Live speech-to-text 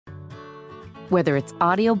Whether it's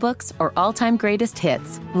audiobooks or all-time greatest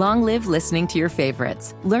hits, long live listening to your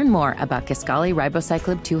favorites. Learn more about Kisqali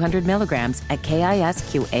Ribociclib 200 milligrams at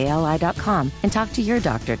KISQALI.com and talk to your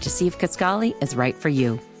doctor to see if Kisqali is right for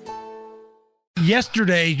you.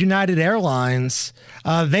 Yesterday, United Airlines,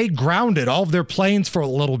 they grounded all of their planes for a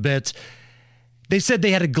little bit. They said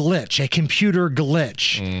they had a glitch, a computer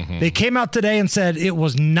glitch. Mm-hmm. They came out today and said it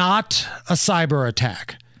was not a cyber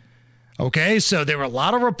attack. Okay, so there were a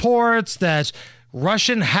lot of reports that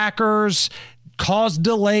Russian hackers caused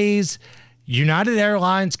delays. United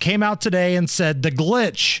Airlines came out today and said the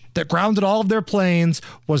glitch that grounded all of their planes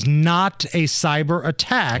was not a cyber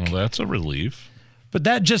attack. Well, that's a relief. But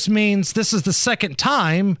that just means this is the second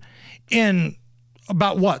time in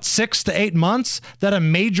about, 6 to 8 months that a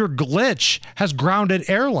major glitch has grounded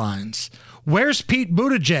airlines. Where's Pete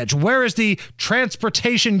Buttigieg? Where is the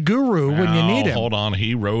transportation guru when you need him? Hold on.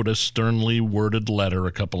 He wrote a sternly worded letter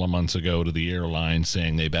a couple of months ago to the airline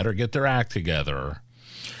saying they better get their act together.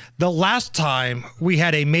 The last time we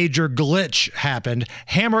had a major glitch happened,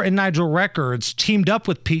 Hammer and Nigel Records teamed up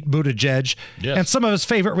with Pete Buttigieg and some of his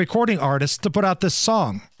favorite recording artists to put out this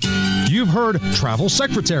song. You've heard Travel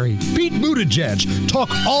Secretary Pete Buttigieg talk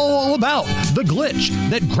all about the glitch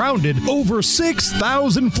that grounded over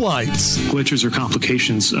 6,000 flights. Glitches or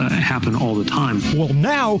complications happen all the time. Well,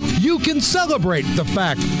 now you can celebrate the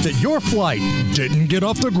fact that your flight didn't get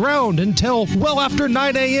off the ground until well after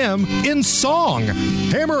 9 a.m. in song.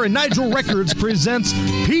 Hammer and Nigel Records presents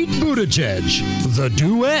Pete Buttigieg, The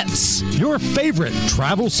Duets. Your favorite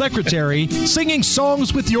travel secretary singing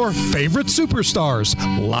songs with your favorite superstars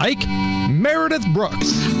like Meredith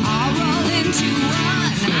Brooks.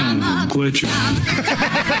 Glitch.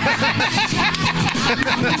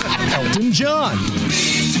 Elton John.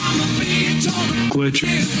 Glitch.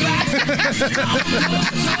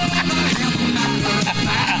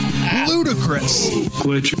 Ludacris.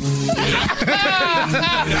 Glitch.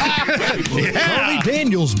 Harley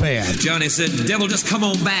Daniels Band. Johnny said, devil, just come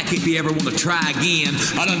on back if you ever want to try again.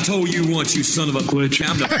 I done told you once, you son of a glitch.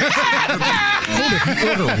 I'm the And if you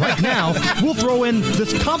order right now, we'll throw in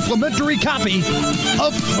this complimentary copy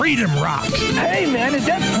of Freedom Rock. Hey, man, is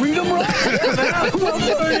that Freedom Rock? Well,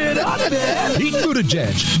 turn it up, man. Pete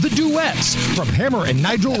Buttigieg, The Duets from Hammer and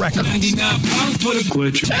Nigel Records. 99 pounds for the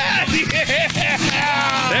glitch.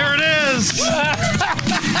 There it is.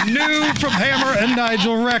 New from Hammer and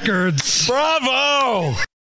Nigel Records. Bravo!